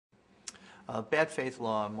Bad faith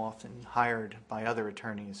law, I'm often hired by other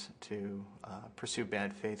attorneys to pursue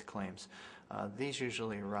bad faith claims. These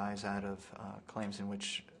usually arise out of claims in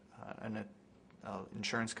which an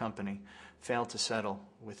insurance company failed to settle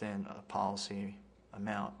within a policy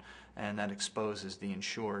amount, and that exposes the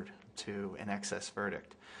insured to an excess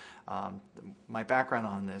verdict. My background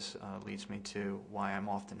on this leads me to why I'm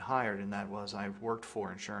often hired, and that was I've worked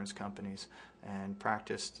for insurance companies and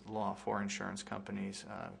practiced law for insurance companies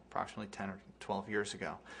approximately 10 or 12 years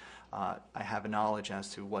ago. I have a knowledge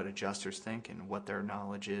as to what adjusters think and what their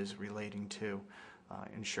knowledge is relating to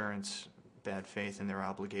insurance bad faith and their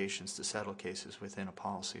obligations to settle cases within a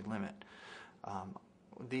policy limit.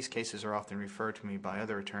 These cases are often referred to me by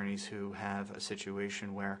other attorneys who have a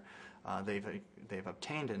situation where they've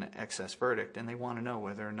obtained an excess verdict and they want to know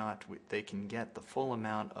whether or not they can get the full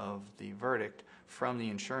amount of the verdict from the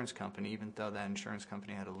insurance company, even though that insurance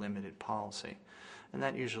company had a limited policy. And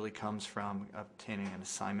that usually comes from obtaining an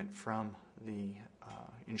assignment from the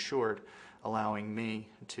insured, allowing me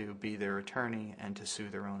to be their attorney and to sue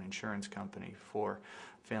their own insurance company for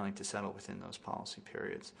failing to settle within those policy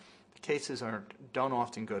periods. Cases don't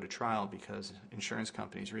often go to trial because insurance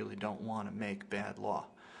companies really don't want to make bad law.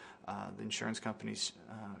 The insurance companies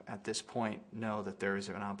at this point know that there is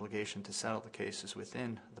an obligation to settle the cases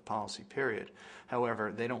within the policy period.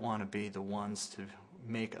 However, they don't want to be the ones to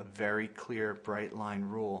make a very clear, bright line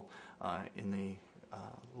rule in the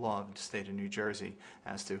law of the state of New Jersey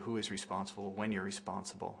as to who is responsible, when you're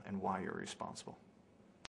responsible, and why you're responsible.